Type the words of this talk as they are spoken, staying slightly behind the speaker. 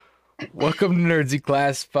Welcome to Nerdsy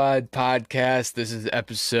Classified Podcast. This is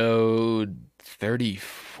episode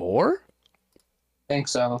 34? Think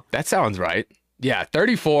so. That sounds right. Yeah,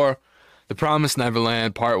 34. The Promised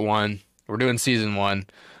Neverland, part 1. We're doing season 1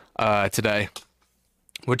 today,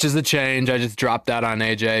 which is a change. I just dropped that on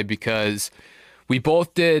AJ because we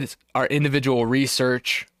both did our individual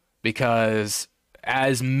research because,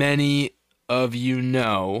 as many of you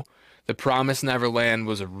know, The Promised Neverland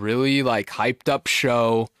was a really hyped up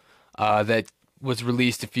show that was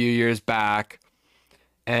released a few years back,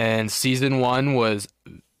 and season 1 was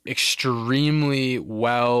extremely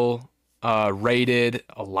well rated.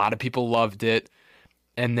 A lot of people loved it,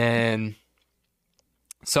 and then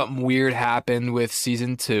something weird happened with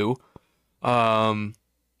season 2.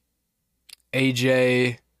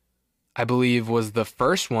 AJ, I believe, was the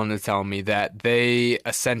first one to tell me that they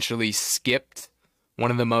essentially skipped one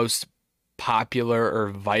of the most popular or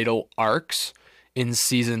vital arcs in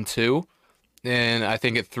season 2, and I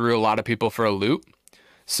think it threw a lot of people for a loop.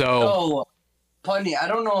 So, Oh, funny. I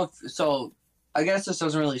don't know if so. I guess this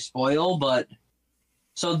doesn't really spoil, but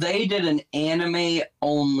so they did an anime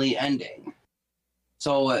only ending.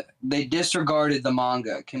 So they disregarded the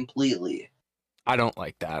manga completely, I don't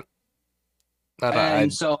like that.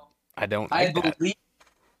 and so I don't I like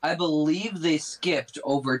that. believe they skipped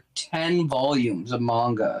over 10 volumes of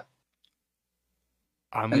manga.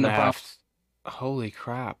 I'm And gonna the have. Holy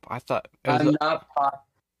crap! I thought it was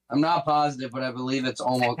I'm not positive, but I believe it's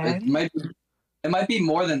almost. 10? It might be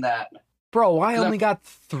more than that. Bro, I 'Cause only got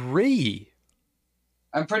 3.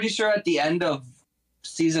 I'm pretty sure at the end of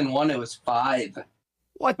season 1 it was 5.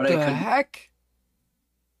 What But I the couldn't- heck?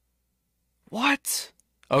 What?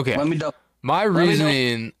 Okay, Let me double. my me know.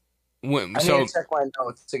 reasoning. I need So to check my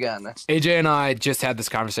notes again. AJ and I just had this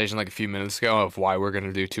conversation like a few minutes ago of why we're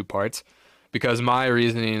gonna do 2 parts, because my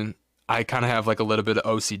reasoning, I kind of have like a little bit of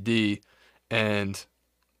OCD, and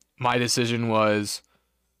my decision was,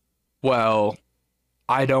 well,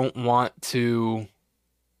 I don't want to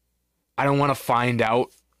find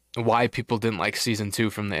out why people didn't like season 2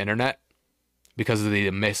 from the internet because of the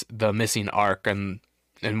missing arc and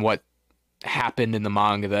what happened in the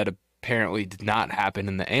manga that apparently did not happen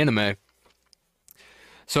in the anime.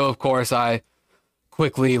 So of course I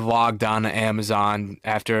quickly logged on to Amazon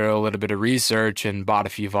after a little bit of research and bought a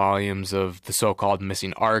few volumes of the so-called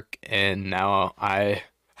missing arc, and now I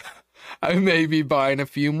I may be buying a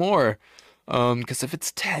few more. Because if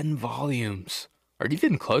it's 10 volumes, or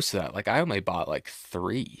even close to that, like I only bought like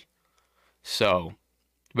 3. So,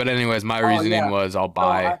 but anyways, my reasoning was I'll So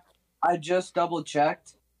buy. I just double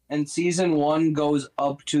checked, and season 1 goes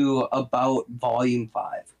up to about volume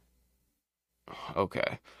 5.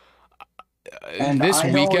 Okay. And This I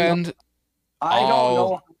don't know- weekend, I don't I'll-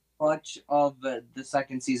 know how much of the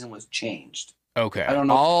second season was changed. okay, I don't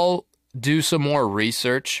know. I'll do some more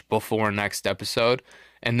research before next episode.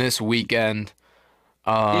 And this weekend,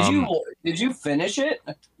 Did you finish it,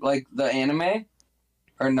 like the anime,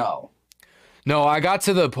 or no? no, I got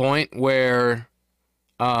to the point where,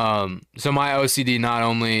 so my OCD not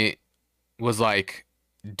only was like,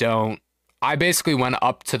 I basically went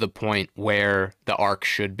up to the point where the arc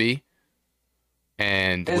should be,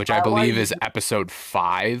 and Is which I that why believe you- is episode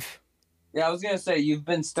 5. Yeah, I was gonna say you've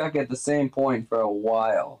been stuck at the same point for a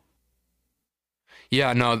while.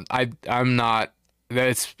 Yeah, no, I'm not.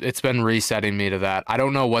 It's been resetting me to that. I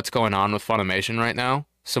don't know what's going on with Funimation right now.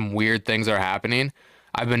 Some weird things are happening.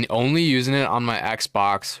 I've been only using it on my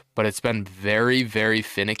Xbox, but it's been very, very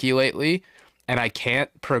finicky lately, and I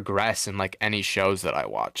can't progress in like any shows that I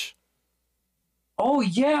watch. Oh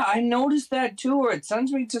yeah, I noticed that too. Where it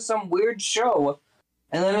sends me to some weird show,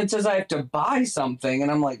 and then it says I have to buy something, and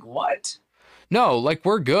I'm like, what? No, like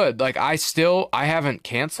we're good. Like I haven't No,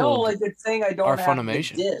 canceled like it's saying I don't our have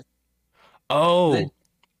Funimation. the disc Oh,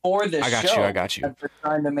 for this I got show. you. I got you. That they're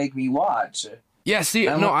trying to make me watch. Yeah, see,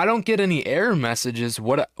 I'm no, like- I don't get any error messages.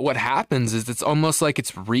 What happens is it's almost like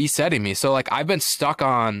it's resetting me. So like I've been stuck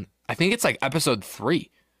on, I think it's like episode 3,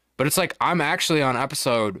 but it's like I'm actually on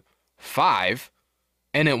episode 5,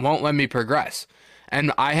 and it won't let me progress.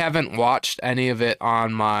 And I haven't watched any of it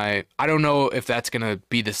on my, I don't know if that's gonna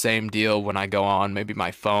be the same deal when I go on maybe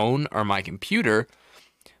my phone or my computer,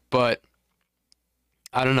 but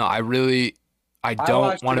I don't know. I don't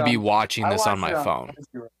watched want to it be on- watching I this on watched my it phone.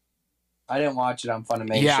 I didn't watch it on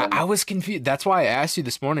Funimation. Yeah, I was confused. That's why I asked you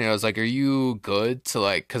this morning. I was like, "Are you good to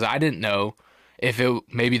like?" Because I didn't know if it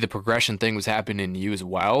maybe the progression thing was happening to you as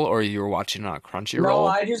well, or you were watching it on Crunchyroll. No,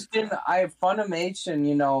 I just didn't.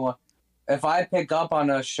 Funimation, if I pick up on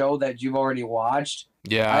a show that you've already watched,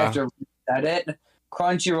 I Yeah, have to reset it.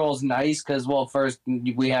 Crunchyroll's nice because, well, first,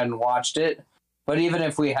 we hadn't watched it. But even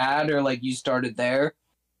if we had, or like you started there,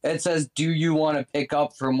 it says, do you want to pick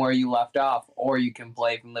up from where you left off, or you can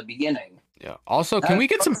play from the beginning. Yeah. Also, can we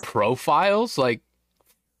get some profiles like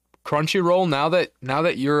Crunchyroll now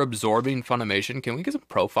that you're absorbing Funimation? Can we get some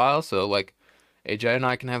profiles so like AJ and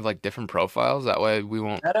I can have like different profiles? That way we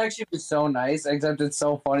won't. That actually was so nice, except it's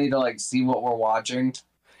so funny to like see what we're watching.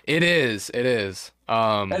 It is. It is.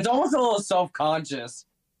 It's almost a little self-conscious.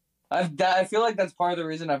 I feel like that's part of the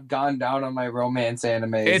reason I've gone down on my romance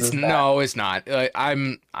animes. It's not. Like, I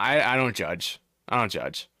don't judge. I don't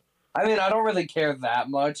judge. I mean, I don't really care that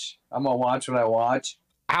much. I'm gonna watch what I watch.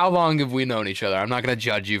 How long have we known each other? I'm not gonna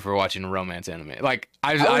judge you for watching a romance anime. Like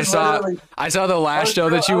I saw the last show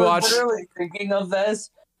that you watched. I was literally thinking of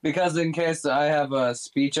this because in case I have a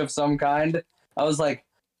speech of some kind, I was like,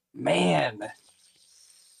 man,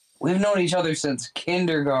 we've known each other since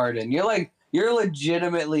kindergarten. You're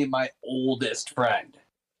legitimately my oldest friend.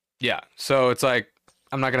 Yeah, so it's like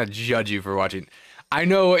I'm not gonna judge you for watching. I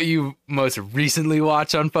know what you most recently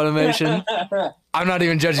watched on Funimation. I'm not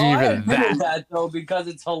even judging you for that though, because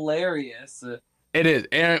it's hilarious. It is,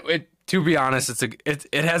 and to be honest,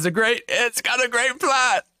 it's got a great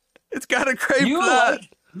plot. It's got a great plot.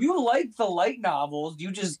 You like the light novels.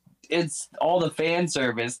 It's all the fan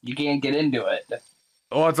service. You can't get into it.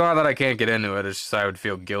 Well, it's not that I can't get into it. It's just I would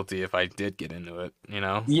feel guilty if I did get into it, you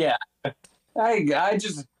know? Yeah. I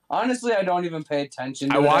just, honestly, I don't even pay attention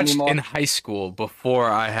to it watched anymore. in high school before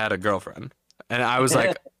I had a girlfriend. And I was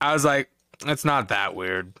like, it's not that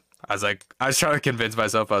weird. I was trying to convince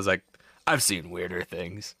myself. I was like, I've seen weirder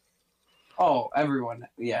things. Oh, everyone.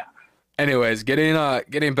 Yeah. Anyways, getting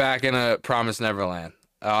back into Promised Neverland.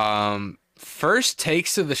 First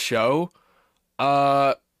takes of the show,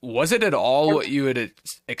 was it at all what you had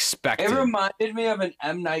expected? It reminded me of an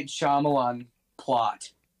M. Night Shyamalan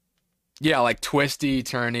plot. Yeah, like twisty,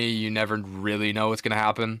 turny, you never really know what's going to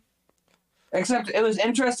happen. Except it was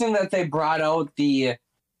interesting that they brought out the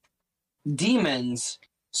demons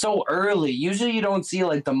so early. Usually you don't see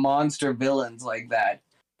like the monster villains like that.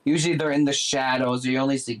 Usually they're in the shadows, or you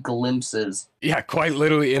only see glimpses. Yeah, quite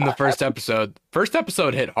literally in the first episode. First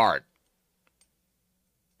episode hit hard.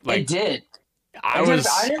 Like, it did. I was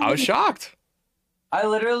shocked.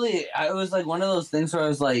 It was like one of those things where I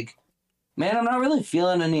was like, man, I'm not really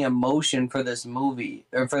feeling any emotion for this movie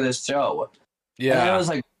or for this show. Yeah. And it was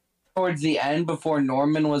like towards the end before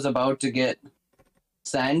Norman was about to get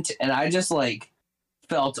sent, and I just like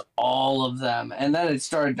felt all of them, and then it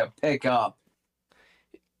started to pick up.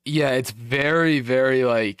 Yeah, it's very, very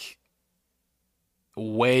like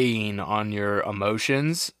weighing on your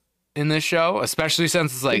emotions in this show, especially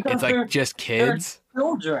since it's like just kids,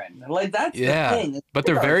 children. Like that's the thing. But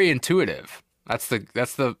they're very intuitive. That's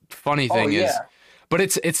the funny thing is, but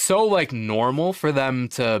it's so like normal for them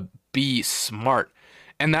to be smart,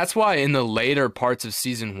 and that's why in the later parts of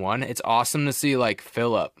season 1, it's awesome to see like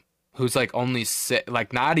Philip, who's like only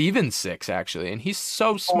like not even 6 actually, and he's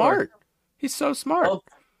so smart. He's so smart.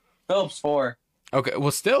 Philip's 4. Okay,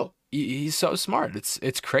 well still. He's so smart.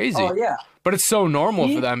 It's crazy. Oh, yeah. But it's so normal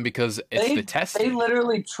for them because it's the testing. They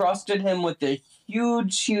literally trusted him with a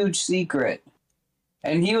huge, huge secret.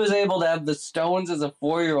 And he was able to have the stones as a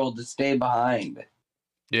 4-year-old to stay behind.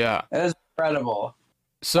 Yeah. It was incredible.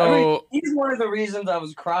 So he's one of the reasons I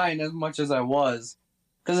was crying as much as I was.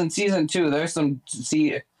 Because in season 2, there's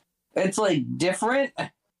it's like different.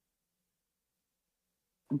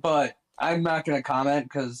 But I'm not going to comment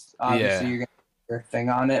because obviously you're going to your thing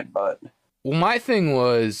on it, but well, my thing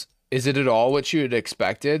was, is it at all what you had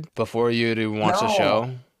expected before you had watched the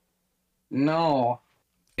show? No,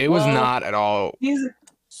 it was not at all.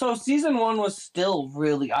 Season 1 was still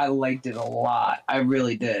really, I liked it a lot. I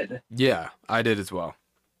really did. Yeah, I did as well.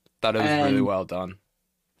 Thought it was really well done.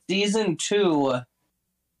 Season 2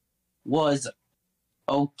 was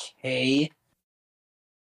okay.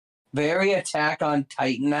 Very Attack on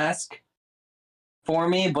Titan-esque for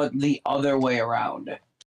me, but the other way around.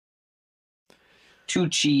 Too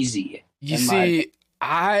cheesy. You see, but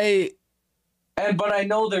I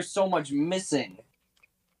know there's so much missing.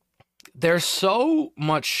 There's so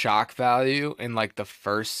much shock value in like the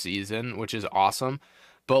first season, which is awesome.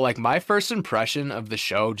 But like my first impression of the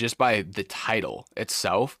show, just by the title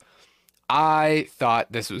itself, I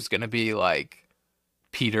thought this was gonna be like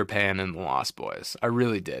Peter Pan and the Lost Boys. I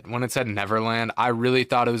really did. When it said Neverland, I really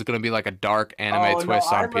thought it was going to be like a dark anime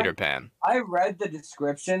twist on Peter Pan. I read the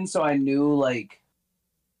description, so I knew like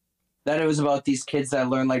that it was about these kids that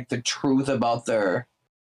learn like the truth about their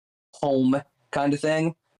home kind of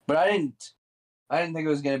thing. But I didn't think it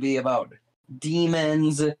was going to be about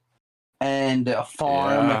demons and a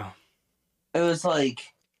farm. Yeah. It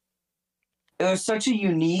it was such a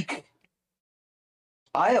unique.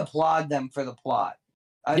 I applaud them for the plot.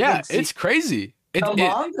 Yeah, it's crazy. The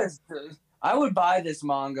manga's. I would buy this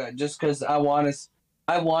manga just because I want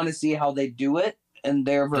to see how they do it in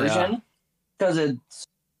their version because it's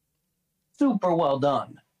super well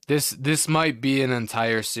done. This might be an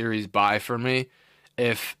entire series buy for me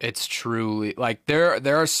if it's truly like there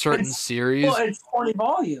are certain series. Well, it's 20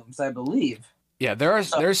 volumes, I believe. Yeah,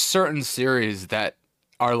 there's certain series that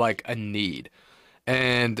are like a need.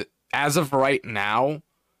 And as of right now,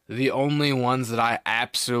 the only ones that I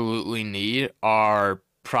absolutely need are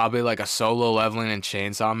probably like a Solo Leveling and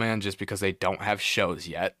Chainsaw Man just because they don't have shows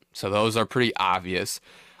yet. So those are pretty obvious.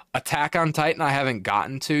 Attack on Titan I haven't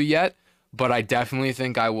gotten to yet, but I definitely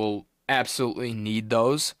think I will absolutely need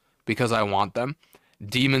those because I want them.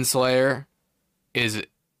 Demon Slayer is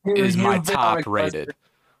my top rated.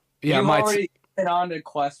 Yeah, you've already been on a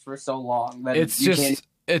quest for so long that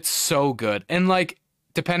it's so good. And like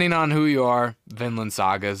depending on who you are, Vinland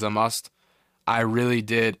Saga is a must. I really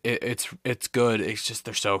did. It's good. It's just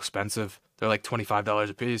they're so expensive. They're like $25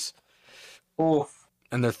 a piece. Oof.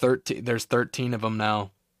 And there's 13 of them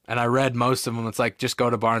now. And I read most of them. It's like just go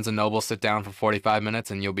to Barnes and Noble, sit down for 45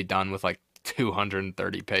 minutes, and you'll be done with like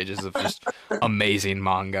 230 pages of just amazing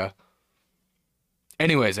manga.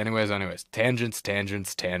 Anyways.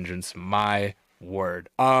 Tangents. My word.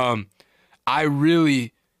 I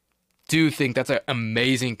really do think that's an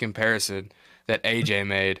amazing comparison that AJ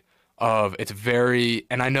made of it's very,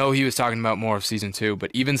 and I know he was talking about more of season 2, but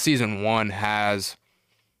even season 1 has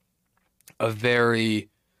a very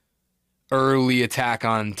early Attack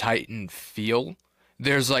on Titan feel.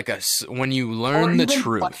 There's like when you learn the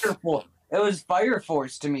truth. It was Fire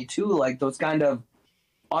Force to me too, like those kind of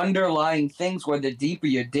underlying things where the deeper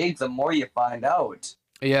you dig, the more you find out.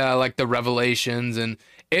 Yeah, like the revelations, and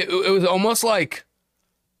it was almost like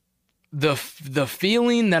the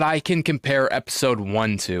feeling that I can compare episode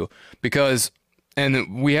 1 to, because,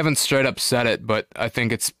 and we haven't straight up said it, but I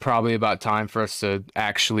think it's probably about time for us to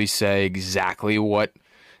actually say exactly what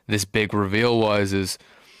this big reveal was. Is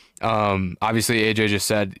obviously AJ just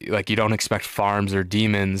said like you don't expect farms or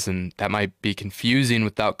demons, and that might be confusing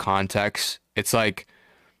without context. It's like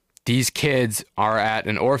these kids are at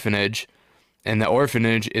an orphanage, and the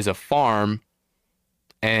orphanage is a farm,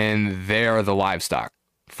 and they are the livestock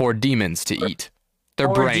for demons to eat. Their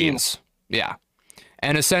brains. Yeah.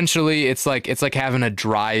 And essentially it's like having a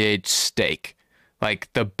dry aged steak. Like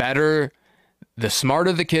the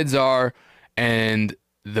smarter the kids are and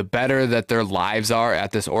the better that their lives are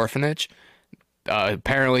at this orphanage,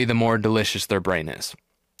 apparently the more delicious their brain is.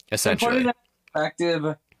 Essentially. To put it in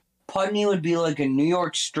perspective, Putney would be like a New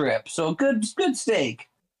York strip. So good steak.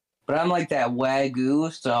 But I'm like that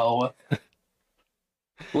Wagyu, so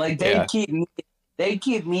like they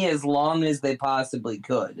keep me as long as they possibly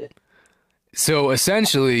could. So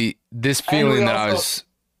essentially, this feeling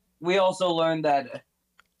we also learned that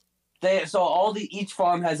each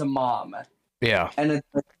farm has a mom. Yeah. And it's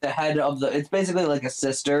the head of it's basically like a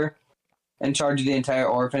sister in charge of the entire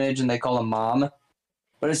orphanage, and they call them mom.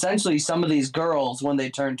 But essentially, some of these girls, when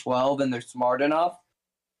they turn 12 and they're smart enough,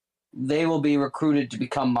 they will be recruited to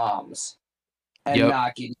become moms and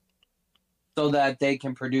knocking so that they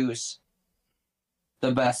can produce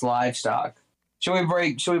the best livestock. Should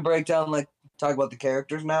we break down, like, talk about the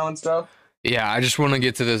characters now and stuff? Yeah, I just want to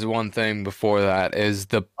get to this one thing before that is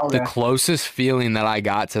the closest feeling that I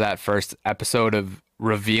got to that first episode of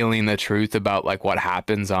revealing the truth about like what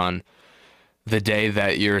happens on the day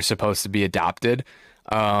that you're supposed to be adopted.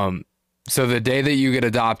 So the day that you get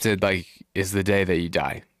adopted, like, is the day that you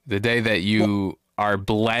die. The day that you are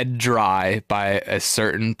bled dry by a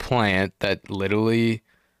certain plant that literally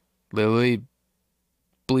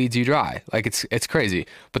bleeds you dry. Like it's crazy.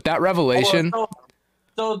 But that revelation.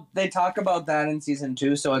 So they talk about that in season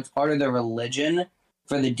 2. So it's part of the religion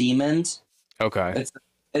for the demons. Okay.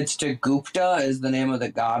 It's Gupta is the name of the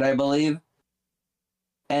god, I believe.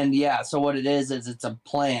 And yeah, so what it is it's a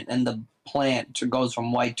plant, and the plant goes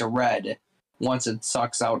from white to red once it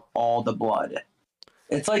sucks out all the blood.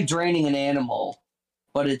 It's like draining an animal,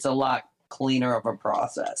 but it's a lot cleaner of a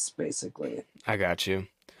process, basically. I got you.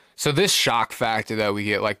 So this shock factor that we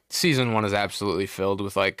get, like, season 1 is absolutely filled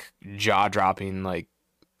with, like, jaw-dropping, like,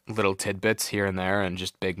 little tidbits here and there and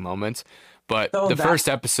just big moments. But the first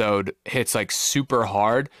episode hits, like, super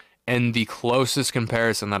hard, and the closest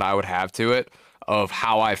comparison that I would have to it of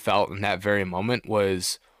how I felt in that very moment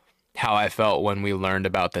was how I felt when we learned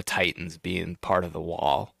about the Titans being part of the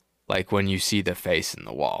wall. Like, when you see the face in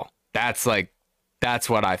the wall. That's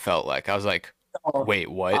what I felt like. I was like,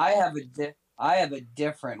 wait, what? I have a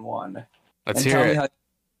different one. Let's hear it. How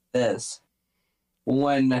this.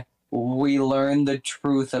 when we learned the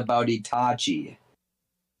truth about Itachi.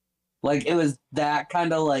 Like, it was that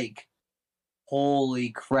kind of like, holy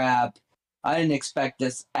crap. I didn't expect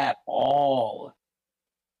this at all.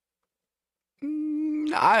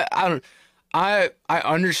 I don't. I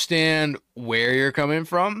understand where you're coming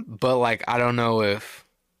from, but like I don't The know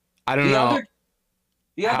other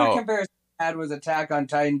the other how. comparison I had was Attack on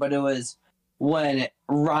Titan, but it was when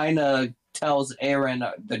Reina tells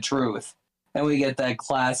Eren the truth, and we get that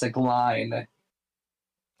classic line.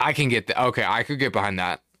 I can get that. Okay, I could get behind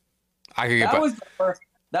that. I could get. That was the first.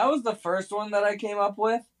 That was the first one that I came up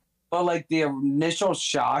with, but like the initial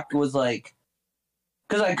shock was like,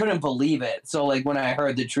 because I couldn't believe it. So like when I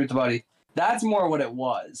heard the truth about it, that's more what it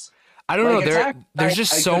was. I don't Like know. Attack on There's Titan,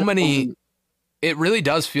 just I so couldn't many. believe It really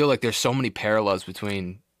does feel like there's so many parallels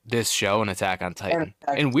between this show and Attack on Titan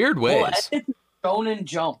Attack- in weird Well, ways. and it's Shonen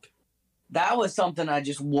Jump. That was something I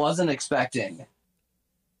just wasn't expecting.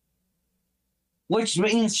 Which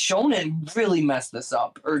means Shonen really messed this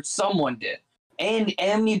up, or someone did. And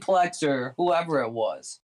Amniplex or whoever it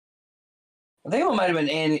was. I think it might have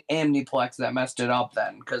been Amniplex that messed it up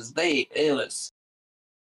then, because it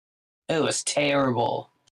was terrible.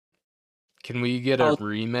 Can we get Oh. a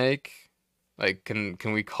remake? Like, can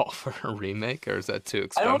we call for a remake, or is that too I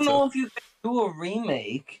expensive? don't know if you can do a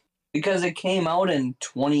remake because it came out in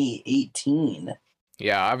 2018.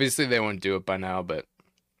 Yeah, obviously they wouldn't do it by now, but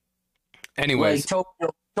Like anyways,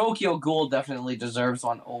 Tokyo Ghoul definitely deserves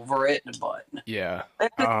one over it, but yeah.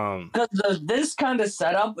 because this kind of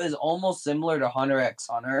setup is almost similar to Hunter x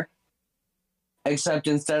Hunter, except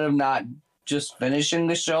instead of not just finishing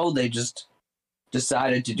the show, they just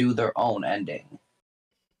decided to do their own ending.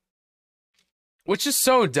 Which is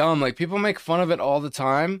so dumb. Like, people make fun of it all the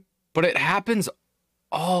time, but it happens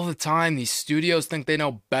all the time. These studios think they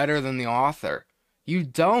know better than the author. You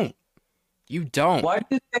don't. You don't. Why do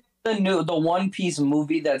you think the One Piece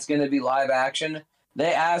movie that's going to be live action?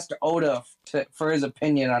 They asked Oda for his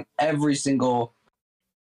opinion on every single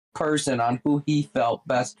person on who he felt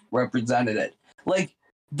best represented it. Like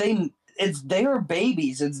it's their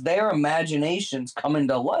babies, it's their imaginations coming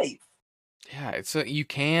to life. Yeah, you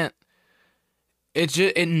can't.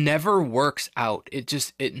 It never works out.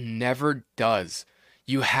 It never does.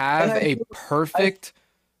 You have a perfect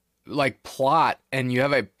like plot, and you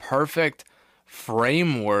have a perfect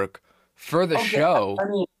framework for the show I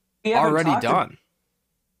mean, we haven't already talked done.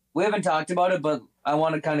 We haven't talked about it, but I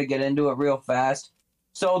want to kind of get into it real fast.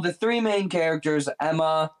 So the three main characters,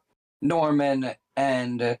 Emma, Norman,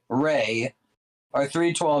 and Ray, are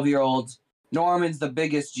three 12-year-olds. Norman's the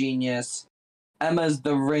biggest genius. Emma's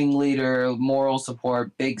the ringleader, moral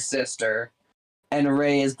support, big sister. And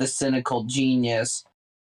Ray is the cynical genius,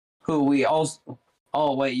 who we also...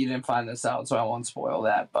 Oh, wait, you didn't find this out, so I won't spoil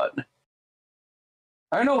that, but...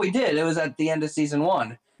 Or no, we did. It was at the end of season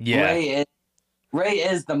 1. Yeah, Ray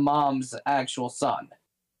is the mom's actual son.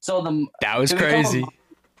 So that was to become crazy.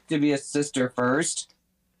 to be a sister first,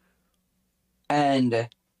 and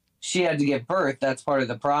she had to give birth. That's part of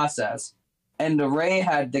the process. And Ray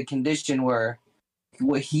had the condition where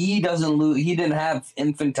he didn't have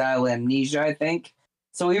infantile amnesia, I think.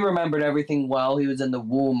 So he remembered everything while he was in the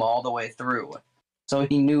womb all the way through. So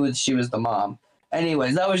he knew she was the mom.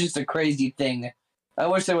 Anyways, that was just a crazy thing. I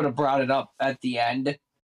wish they would have brought it up at the end,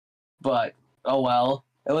 but oh well.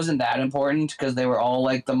 It wasn't that important because they were all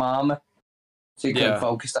like the mom, so you couldn't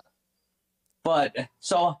focus on it. But,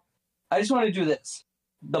 so, I just want to do this.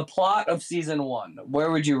 The plot of season 1,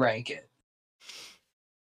 where would you rank it?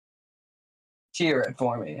 Cheer it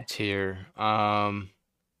for me. Tier. Low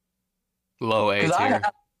A 'Cause tier.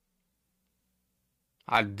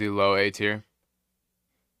 I'd do low A tier.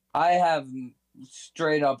 I have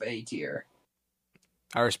straight up A tier.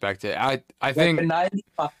 I respect it. I think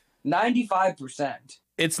 95%.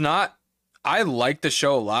 it's not. I like the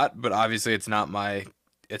show a lot, but obviously it's not my.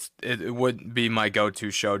 It wouldn't be my go-to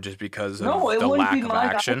show just because of No, it the wouldn't lack be of mine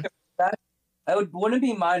action. either. Wouldn't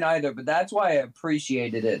be mine either, but that's why I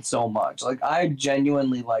appreciated it so much. Like, I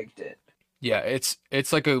genuinely liked it. Yeah, it's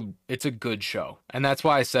a good show, and that's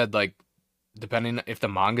why I said, like, depending if the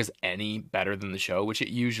manga's any better than the show, which it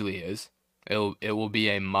usually is, it will be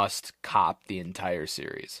a must cop the entire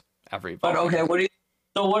series. Every But volume. okay,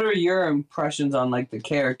 what are your impressions on like the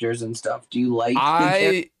characters and stuff? Do you like the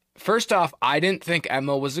characters? First off, I didn't think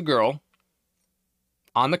Emma was a girl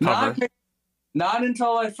on the cover. Not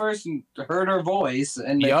until I first heard her voice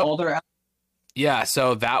and they Yep. called her out. Yeah,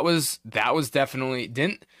 so that was definitely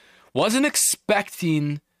wasn't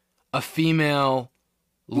expecting a female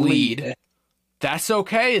lead. That's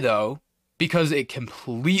okay though, because it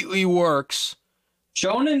completely works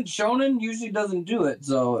Shonen usually doesn't do it,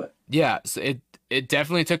 so Yeah, so it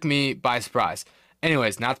definitely took me by surprise.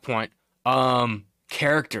 Anyways, not the point.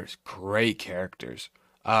 Characters, great characters.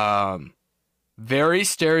 Um, Very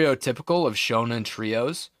stereotypical of shonen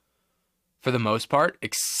trios for the most part,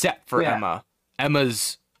 except for yeah. Emma.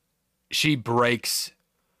 Emma's she breaks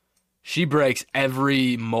she breaks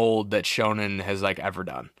every mold that shonen has like ever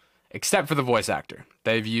done, except for the voice actor.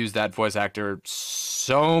 They've used that voice actor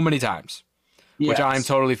so many times, which I'm Yes.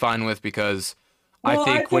 totally fine with because I Well, I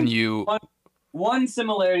think when think you one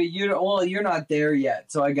similarity, you're not there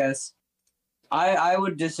yet, so I guess I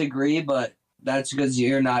would disagree, but that's because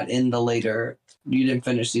you're not in the later. You didn't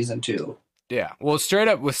finish season two. yeah, well, straight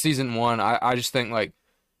up with season one, I just think like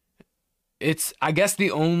it's I guess the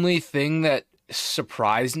only thing that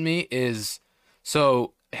surprised me is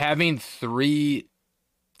so having three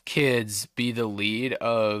kids be the lead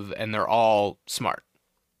of and they're all smart.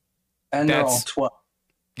 And they're all That's 12.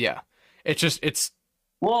 yeah. It's just it's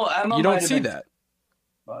Well, Emma you might don't have see been, that.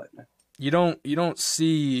 but You don't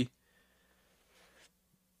see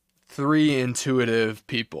three intuitive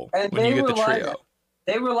people and when you get the trio,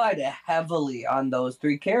 they relied heavily on those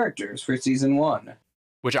three characters for season one.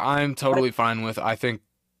 which I'm totally fine with. I think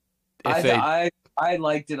if I they I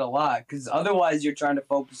liked it a lot because otherwise you're trying to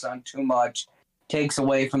focus on too much, takes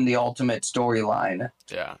away from the ultimate storyline.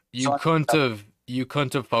 yeah, So you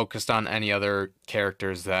couldn't have focused on any other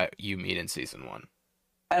characters that you meet in season one.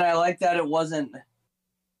 And I like that it wasn't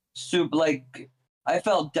super like I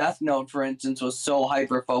felt Death Note, for instance, was so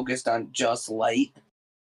hyper focused on just light.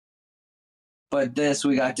 But this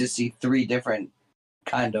we got to see three different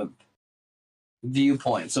kind of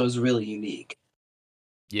viewpoints, so it was really unique.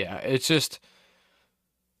 Yeah, it's just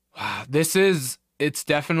it's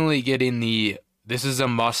definitely getting the this is a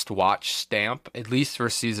must watch stamp, at least for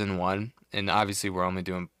season one. And obviously we're only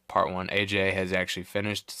doing part one. AJ has actually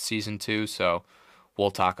finished season two, so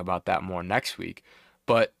we'll talk about that more next week.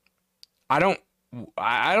 But I don't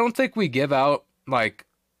I don't think we give out like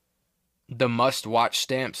the must watch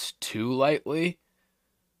stamps too lightly.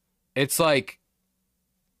 It's like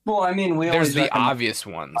Well, I mean, we there's always the recommend obvious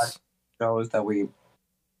ones. shows that we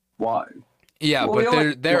watch. Yeah, Well, we but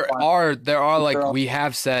always there are like they're all- we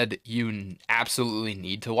have said absolutely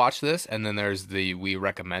need to watch this, and then there's the we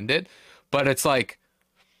recommend it. But it's like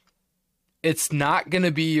it's not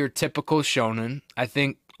gonna be your typical shonen. I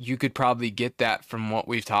think you could probably get that from what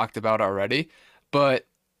we've talked about already. But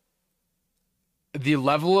the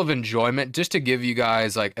level of enjoyment, just to give you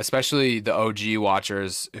guys like, especially the OG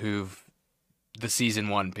watchers who've the season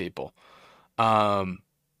one people, our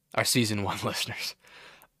season one listeners,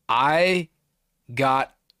 I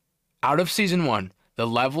got out of season one, the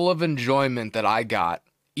level of enjoyment that I got,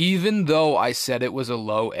 even though I said it was a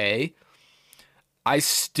low A, I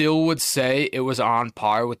still would say it was on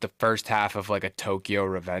par with the first half of like a Tokyo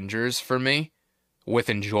Revengers for me with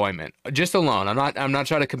enjoyment. Just alone. I'm not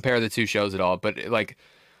trying to compare the two shows at all, but like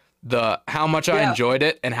the how much I Yeah. enjoyed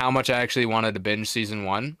it and how much I actually wanted to binge season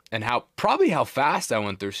one and how fast I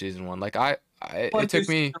went through season one. Like it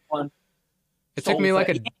took me like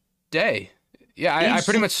a day. Yeah, I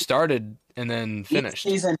pretty much started and then finished.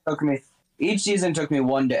 Each season took me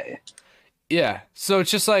 1 day. Yeah. So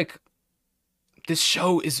it's just like this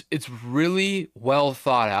show it's really well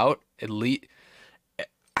thought out. At least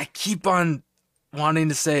I keep on wanting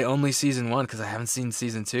to say only season one because I haven't seen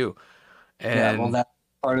season two. And Yeah, well, that's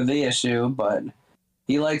part of the issue, but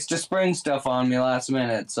he likes to spring stuff on me last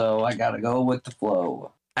minute, so I gotta go with the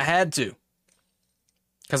flow. I had to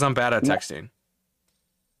because I'm bad at Yeah. texting.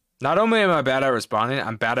 Not only am I bad at responding,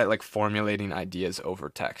 I'm bad at like formulating ideas over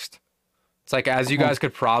text. It's like as you guys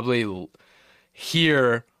could probably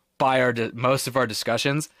hear by most of our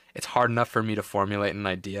discussions, it's hard enough for me to formulate an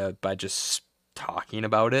idea by just talking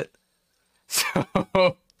about it.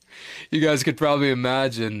 So you guys could probably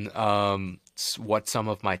imagine what some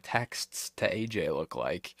of my texts to AJ look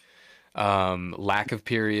like. Lack of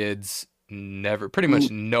periods, pretty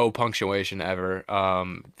much no punctuation ever.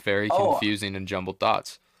 Very Oh. confusing and jumbled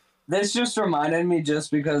thoughts. This just reminded me,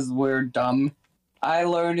 just because we're dumb, I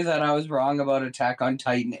learned that I was wrong about Attack on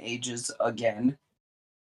Titan ages again.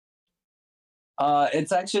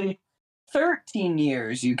 It's actually 13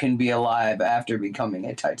 years you can be alive after becoming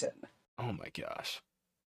a Titan. Oh my gosh.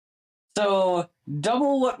 So,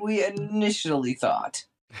 double what we initially thought.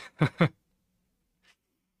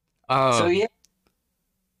 So, yeah.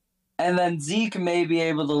 And then Zeke may be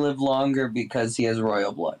able to live longer because he has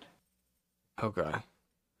royal blood. Okay.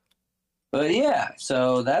 But yeah,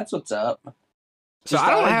 so that's what's up. So Just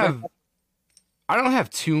I don't have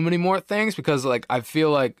too many more things because like I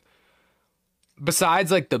feel like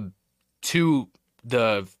besides like the two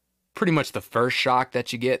the pretty much the first shock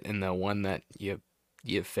that you get and the one that you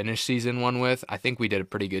finish season one with. I think we did a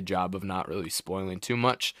pretty good job of not really spoiling too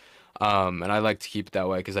much. And I like to keep it that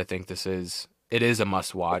way because I think it is a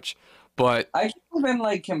must watch. But I can't even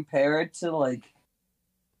like compare it to like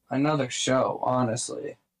another show,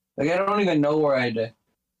 honestly. Like I don't even know where I'd.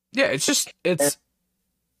 yeah,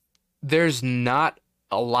 there's not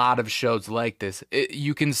a lot of shows like this.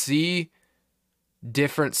 You can see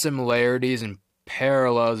different similarities and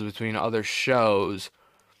parallels between other shows,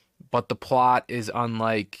 but the plot is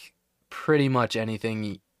unlike pretty much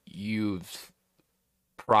anything you've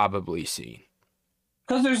probably seen.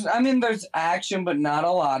 Because there's action, but not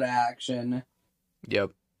a lot of action.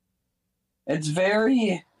 Yep. It's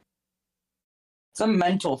a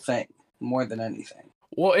mental thing more than anything.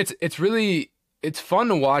 Well, it's fun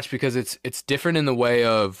to watch because it's different in the way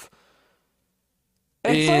of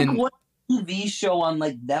It's like what TV show on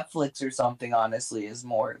like Netflix or something, honestly, is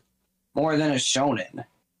more than a shonen.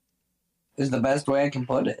 Is the best way I can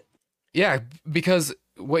put it. yeah, because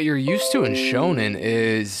what you're used to in shonen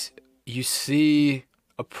is you see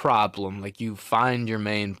a problem, like you find your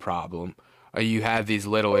main problem, or you have these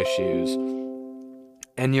little issues,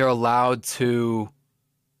 and you're allowed to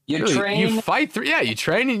You train. you fight through. Yeah, you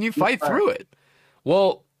train and you fight through it.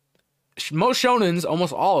 Well, most shonens,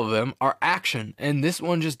 almost all of them, are action, and this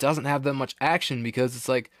one just doesn't have that much action because it's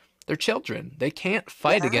like they're children. They can't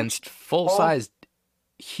fight against full-sized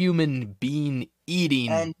human being eating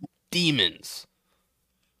And- demons.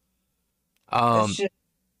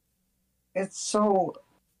 It's so.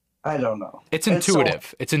 I don't know. It's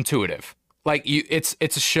intuitive. It's intuitive. Like it's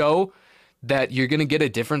a show that you're gonna get a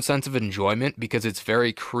different sense of enjoyment because it's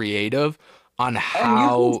very creative on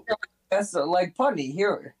how. That's like Putney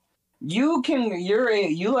here. You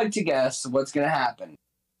like to guess what's gonna happen.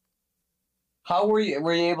 How were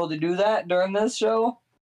you able to do that during this show?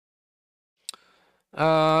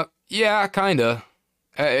 Yeah, kinda.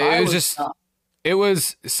 It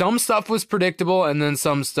was some stuff was predictable and then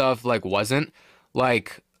some stuff like wasn't.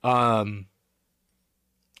 Like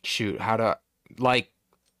shoot, how to like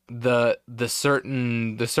the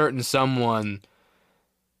certain someone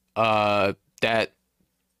that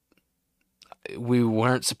we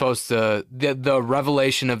weren't supposed to, the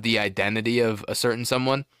revelation of the identity of a certain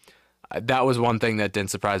someone, that was one thing that didn't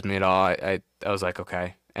surprise me at all. I was like,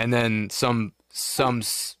 okay. And then some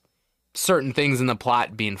certain things in the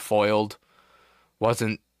plot being foiled,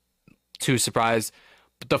 wasn't too surprised.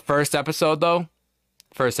 But the first episode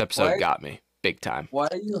got me big time. Why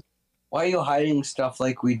are you hiding stuff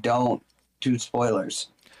like we don't do spoilers?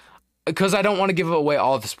 Because I don't want to give away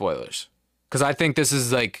all the spoilers. Because I think this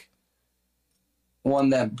is like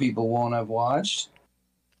one that people won't have watched.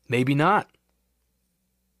 Maybe not.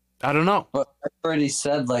 I don't know. But I already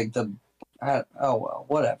said like oh well,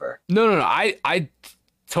 whatever. No. I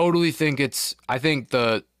totally think I think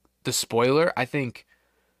the spoiler, I think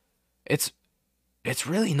it's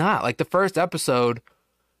really not. Like the first episode,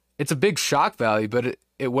 it's a big shock value, but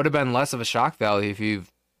it would have been less of a shock value if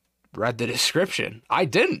you've read the description. I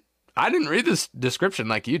didn't read this description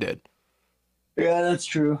like you did. Yeah, that's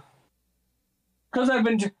true. Because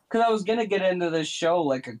I was gonna get into this show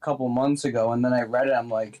like a couple months ago, and then I read it. I'm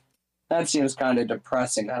like, that seems kind of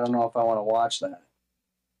depressing. I don't know if I want to watch that.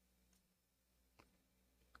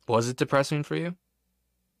 Was it depressing for you?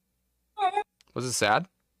 Was it sad?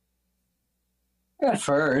 At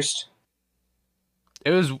first,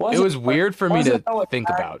 it was weird for me to think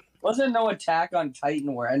about. Wasn't no Attack on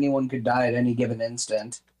Titan where anyone could die at any given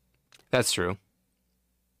instant. That's true.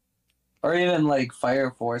 Or even like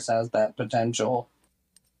Fire Force has that potential.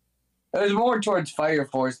 It was more towards Fire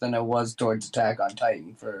Force than it was towards Attack on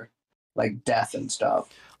Titan for like death and stuff.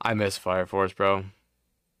 I miss Fire Force, bro.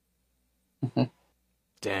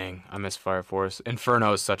 Dang, I miss Fire Force.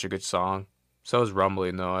 Inferno is such a good song. So is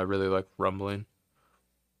Rumbling, though. I really like Rumbling.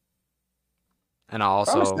 And I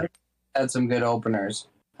also had some good openers.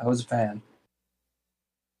 I was a fan.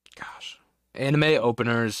 Gosh, anime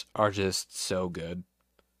openers are just so good.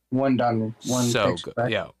 When done good.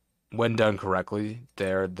 Yeah, when done correctly,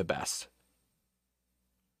 they're the best.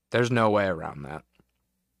 There's no way around that.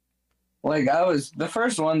 Like the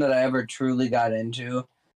first one that I ever truly got into.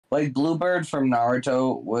 Like Bluebird from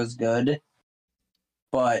Naruto was good,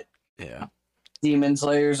 but yeah, Demon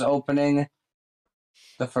Slayer's opening,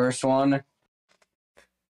 the first one,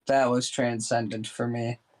 that was transcendent for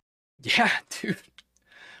me. Yeah, dude.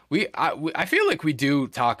 I feel like we do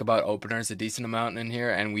talk about openers a decent amount in here,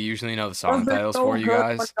 and we usually know the song titles for you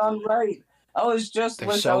guys. Right. I was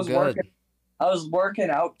working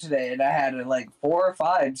out today, and I had like 4 or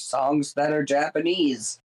 5 songs that are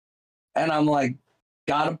Japanese, and I'm like,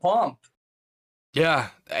 Gotta pump. Yeah,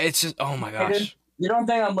 it's just, oh my gosh. You don't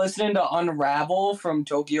think I'm listening to Unravel from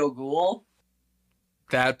Tokyo Ghoul?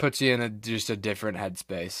 That puts you in just a different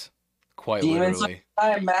headspace. Quite Demon literally.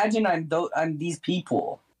 I imagine I'm these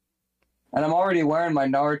people. And I'm already wearing my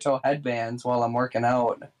Naruto headbands while I'm working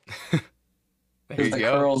out. There you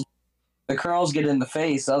go. The curls get in the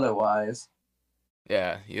face otherwise.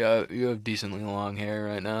 Yeah, you have decently long hair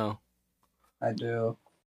right now. I do.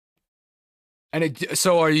 And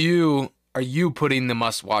so are you putting the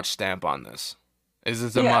must watch stamp on this? Is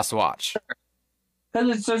this a must watch?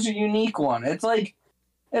 Because it's such a unique one. It's like,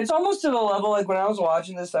 it's almost to the level, like when I was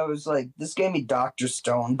watching this, I was like, this gave me Dr.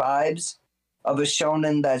 Stone vibes of a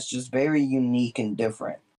shonen that's just very unique and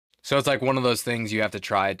different. So it's like one of those things you have to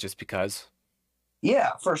try it just because?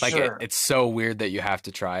 Yeah, for like sure. It's so weird that you have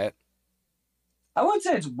to try it. I wouldn't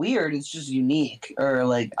say it's weird, it's just unique or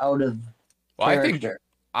like out of character.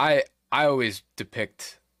 I think I always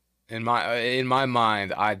depict in my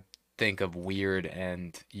mind I think of weird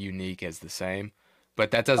and unique as the same.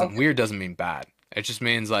 But that doesn't weird doesn't mean bad. It just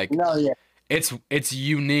means like it's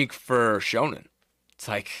unique for shonen. It's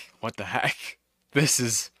like, what the heck? This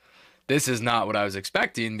is not what I was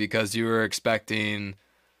expecting, because you were expecting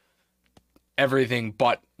everything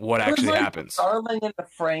but what actually happens. Darling and the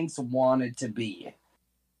Franxx wanted to be.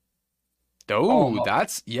 Oh,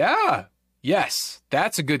 yes,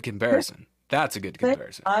 that's a good comparison. That's a good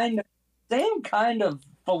comparison. Same kind of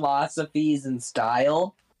philosophies and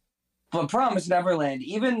style, but Promised Neverland,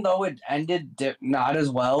 even though it ended not as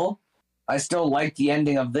well, I still like the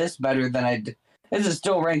ending of this better than I did. This is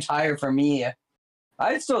still ranked higher for me.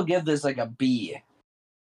 I'd still give this like a B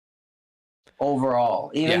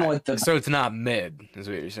overall, even with the. So it's not mid, is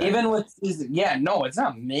what you're saying. Even with season, no, it's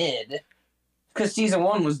not mid, because season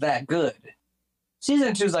 1 was that good.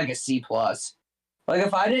 Season 2 is like a C plus. Like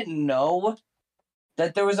if I didn't know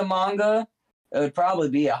that there was a manga, it would probably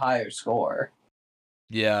be a higher score.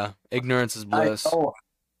 Yeah, ignorance is bliss.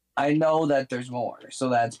 I know that there's more, so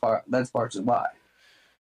that's partially why.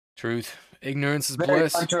 Truth. Ignorance is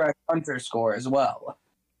bliss. Hunter score as well,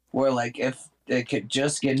 where like if it could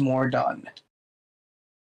just get more done.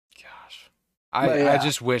 Gosh, I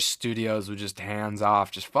just wish studios would just hands off,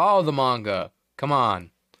 just follow the manga. Come on,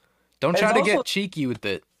 don't try to get cheeky with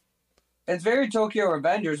it. It's very Tokyo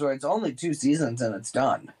Revengers, where it's only 2 seasons and it's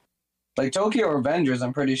done. Like Tokyo Revengers,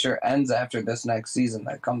 I'm pretty sure ends after this next season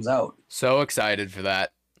that comes out. So excited for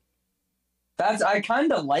that. I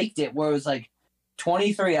kind of liked it, where it was like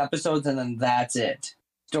 23 episodes and then that's it.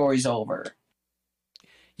 Story's over.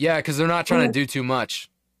 Yeah, because they're not trying to do too much.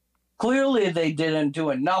 Clearly they didn't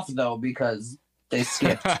do enough, though, because they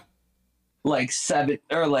skipped like 7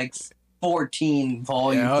 or like 14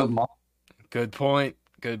 volumes of manga. Good point.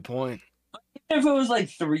 If it was like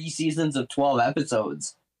 3 seasons of 12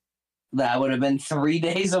 episodes, that would have been 3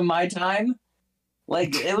 days of my time.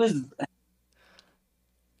 Like, it was...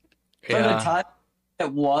 For the time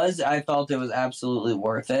it was, I felt it was absolutely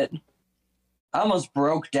worth it. I almost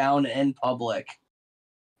broke down in public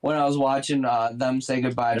when I was watching them say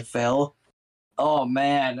goodbye to Phil. Oh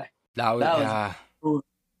man, that was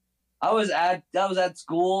I was at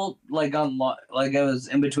school, like like it was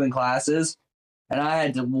in between classes, and I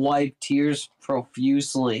had to wipe tears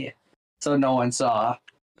profusely so no one saw.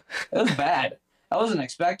 It was bad. I wasn't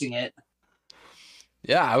expecting it.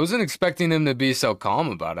 Yeah, I wasn't expecting him to be so calm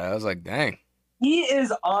about it. I was like, dang. He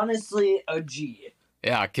is honestly a G.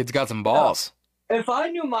 Yeah, kid's got some balls. If I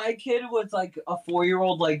knew my kid was like a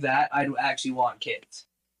 4-year-old like that, I'd actually want kids.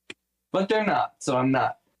 But they're not, so I'm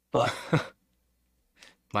not. But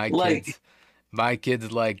my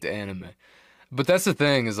kids liked anime. But that's the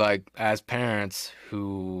thing, is like, as parents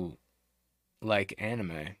who like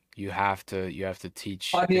anime, you have to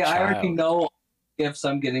teach the child. I already know gifts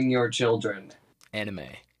I'm getting your children. Anime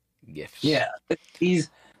gifts. Yeah. If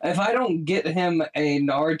I don't get him a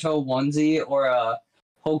Naruto onesie or a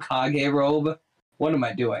Hokage robe, what am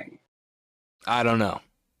I doing? I don't know.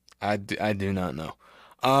 I do not know.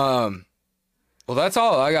 Well, that's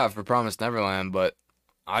all I got for Promised Neverland, but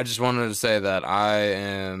I just wanted to say that I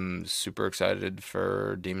am super excited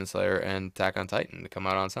for Demon Slayer and Attack on Titan to come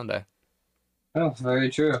out on Sunday. Oh, very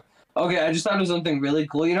true. Okay, I just thought of something really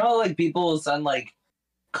cool. You know, like people will send like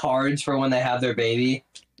cards for when they have their baby?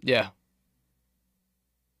 Yeah.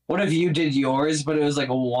 What if you did yours, but it was like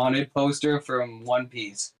a wanted poster from One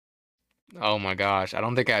Piece? Oh my gosh. I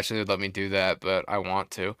don't think Ashley would let me do that, but I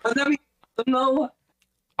want to. Would that be awesome, though?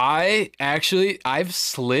 I've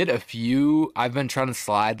slid a few. I've been trying to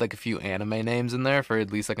slide like a few anime names in there for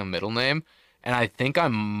at least like a middle name. And I think I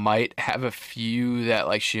might have a few that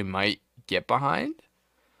like she might get behind.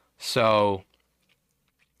 So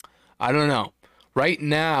I don't know. Right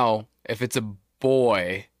now, if it's a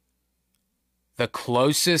boy, the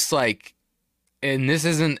closest, like, and this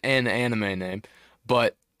isn't an anime name,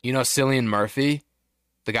 but you know Cillian Murphy,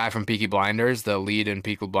 the guy from Peaky Blinders, the lead in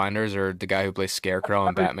Peaky Blinders, or the guy who plays Scarecrow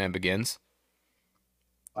in Batman Begins?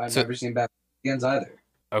 I've So, never seen Batman Begins either.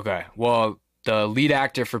 okay, well, the lead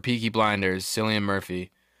actor for Peaky Blinders, Cillian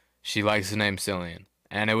Murphy, she likes the name Cillian,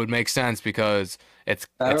 and it would make sense because That it's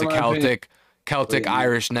a reminds me. Celtic Yeah.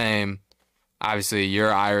 Irish name. Obviously,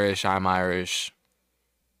 you're Irish, I'm Irish,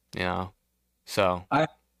 you know. So I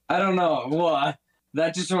don't know. Well,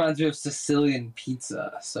 that just reminds me of Sicilian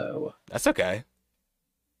pizza. So that's okay.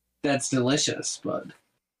 that's delicious. But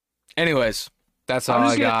Anyways, that's I'm all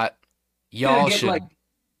just I gonna- got. gonna Y'all get, should. like,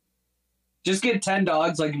 just get 10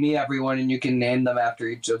 dogs like me, everyone, and you can name them after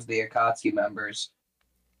each of the Akatsuki members.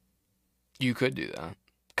 You could do that.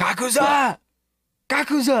 Kakuza!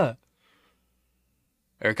 Kakuza!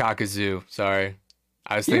 Or Kakuzu, sorry.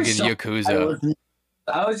 I was You're thinking so- Yakuza.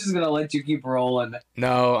 I was just gonna let you keep rolling,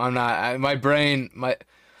 No, I'm not. My brain,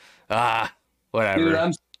 whatever.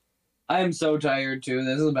 dude. I'm so tired too.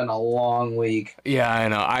 This has been a long week. Yeah, I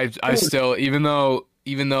know. I still, even though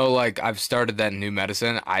like I've started that new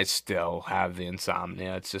medicine, I still have the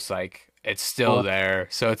insomnia. It's just like, it's still Oh. there.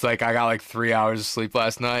 So it's like I got like 3 hours of sleep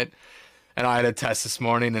last night. And I had a test this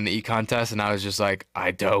morning, an econ test, and I was just like,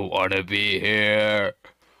 I don't want to be here.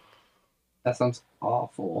 That sounds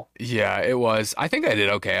awful. Yeah, it was. I think I did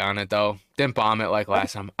okay on it, though. Didn't bomb it like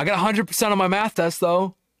last time. I got 100% on my math test,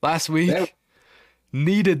 though, last week. There-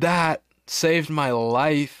 Needed that. Saved my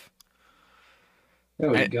life.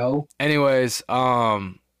 There we I- go. Anyways,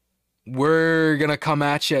 we're gonna come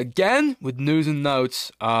at you again with news and notes.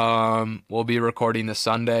 We'll be recording this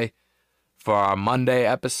Sunday for our Monday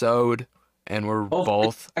episode, and we're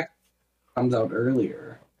both... Comes out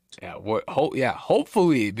earlier. Yeah,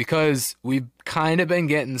 hopefully, because we've kind of been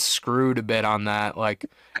getting screwed a bit on that. Like,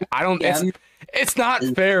 I don't, it's not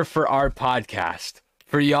fair for our podcast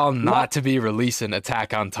for y'all not to be releasing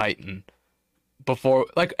Attack on Titan before,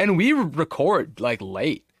 like, and we record like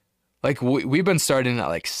late. Like, we've been starting at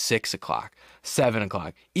like 6 o'clock, 7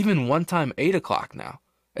 o'clock, even one time 8 o'clock now.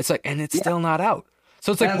 It's like, and it's still not out.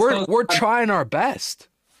 So it's like, we're trying our best.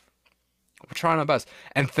 We're trying our best.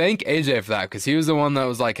 And thank AJ for that, because he was the one that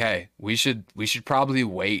was like, hey, we should probably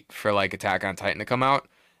wait for like Attack on Titan to come out.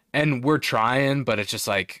 And we're trying, but it's just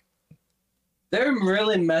like, They're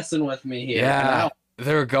really messing with me here. yeah,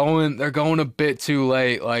 they're going a bit too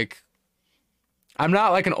late. Like, I'm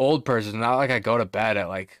not like an old person, not like I go to bed at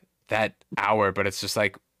like that hour, but it's just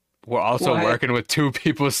like we're also working with two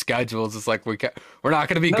people's schedules. It's like we're not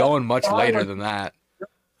going to be going much later than that.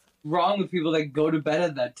 Wrong with people that go to bed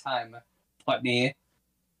at that time, Putney.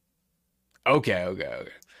 Okay.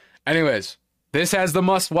 Anyways, this has the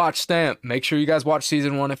must-watch stamp. Make sure you guys watch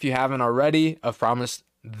season 1 if you haven't already of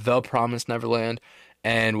The Promised Neverland,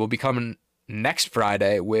 and we'll be coming next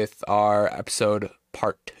Friday with our episode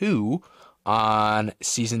part 2 on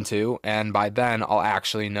season 2, and by then I'll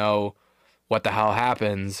actually know what the hell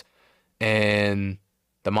happens in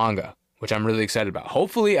the manga, which I'm really excited about.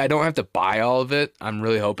 Hopefully I don't have to buy all of it. I'm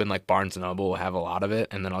really hoping like Barnes & Noble will have a lot of it,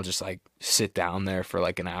 and then I'll just like sit down there for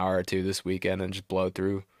like an hour or two this weekend and just blow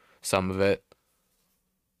through some of it.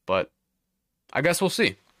 But I guess we'll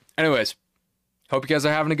see. Anyways, hope you guys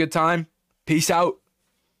are having a good time. Peace out.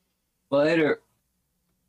 Later.